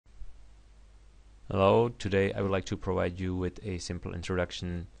Hello, today I would like to provide you with a simple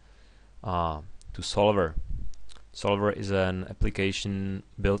introduction to Solver. Solver is an application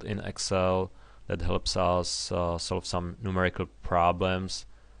built in Excel that helps us solve some numerical problems,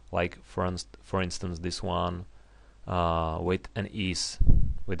 like for instance this one, with an ease,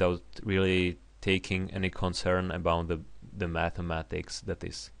 without really taking any concern about the mathematics that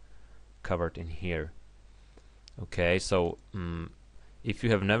is covered in here. Okay, so if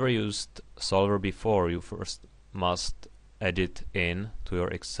you have never used Solver before, you first must add it in to your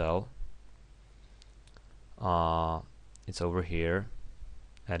Excel. It's over here,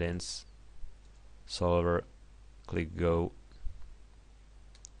 add-ins, Solver, click Go,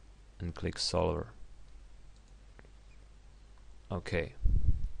 and click Solver. Okay.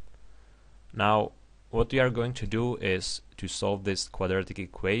 Now, what we are going to do is to solve this quadratic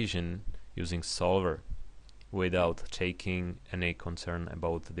equation using Solver, without taking any concern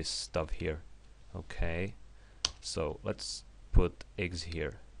about this stuff here. Okay, so let's put X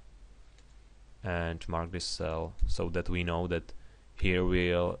here and mark this cell so that we know that here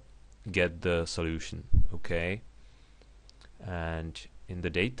we'll get the solution. Okay, and in the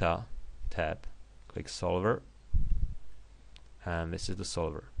data tab, click Solver, and this is the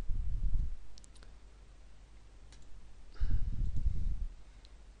solver.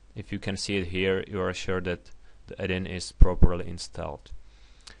 If you can see it here, you are sure that the add-in is properly installed.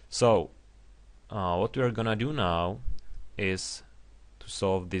 So what we are gonna do now is to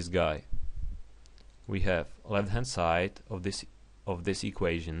solve this guy. We have left hand side of this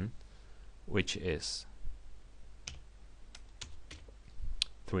equation, which is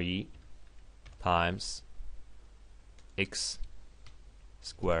 3 times x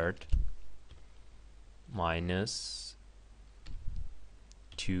squared minus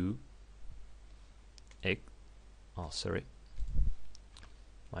 2x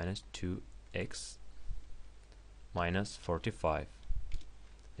minus 2x minus 45.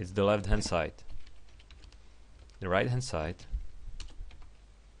 It's the left hand side. The right hand side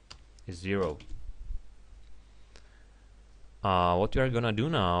is 0. What we are gonna do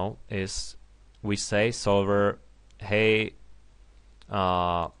now is we say Solver, hey,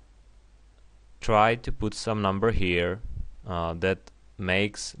 try to put some number here that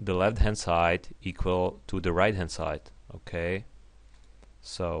makes the left hand side equal to the right hand side. Okay,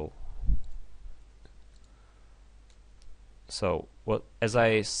 so what, as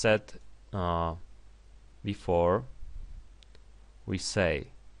I said before, we say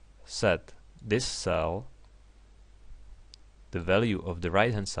set this cell, the value of the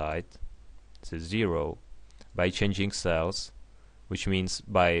right hand side to 0 by changing cells, which means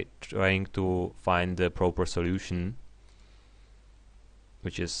by trying to find the proper solution,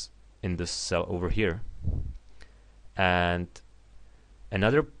 which is in this cell over here. And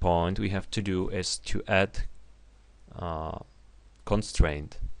another point we have to do is to add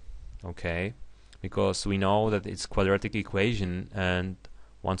constraint. Okay, because we know that it's quadratic equation and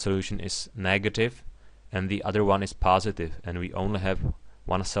one solution is negative and the other one is positive, and we only have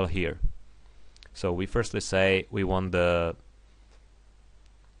one cell here. So we firstly say we want the,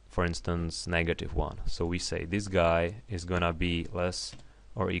 for instance, negative one. So we say this guy is gonna be less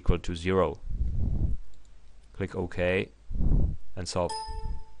or equal to 0. Click OK and solve.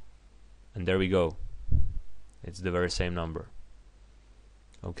 And there we go. It's the very same number.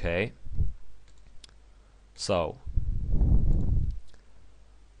 Okay. So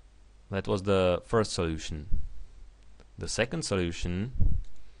that was the first solution. The second solution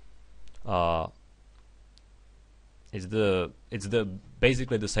it's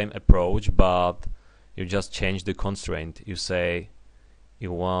basically the same approach, but you just change the constraint. You say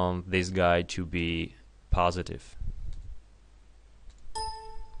you want this guy to be positive,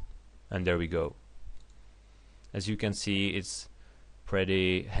 and there we go. As you can see, it's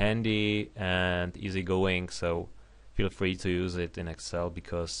pretty handy and easygoing, so feel free to use it in Excel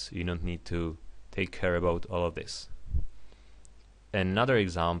because you don't need to take care about all of this. Another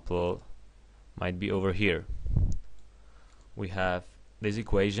example might be over here. We have this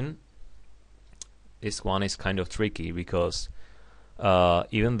equation. This one is kind of tricky because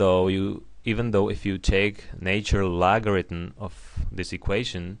even though if you take natural logarithm of this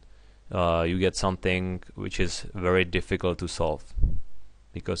equation, you get something which is very difficult to solve,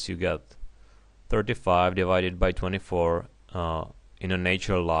 because you get 35 divided by 24 in a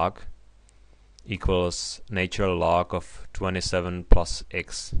natural log equals natural log of 27 plus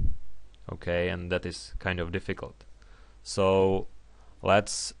x. Okay, and that is kind of difficult. So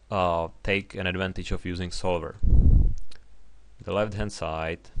let's take an advantage of using Solver. The left hand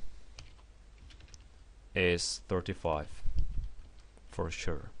side is 35 for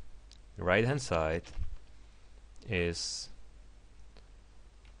sure. right hand side is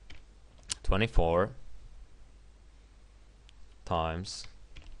 24 times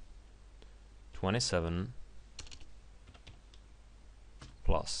 27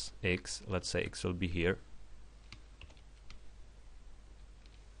 plus x, let's say x will be here,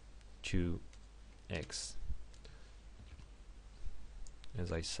 2x.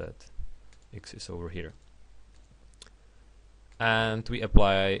 As I said, x is over here. And we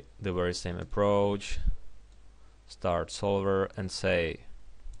apply the very same approach, start solver, and say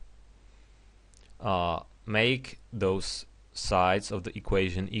make those sides of the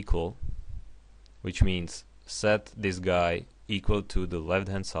equation equal, which means set this guy equal to the left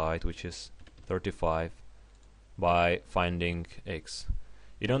hand side, which is 35, by finding x.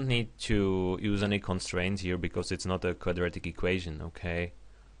 You don't need to use any constraints here because it's not a quadratic equation, okay?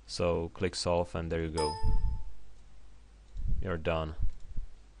 So click solve and there you go. You're done.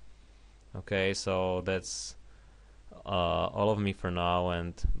 Okay, so that's all of me for now,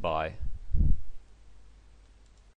 and bye.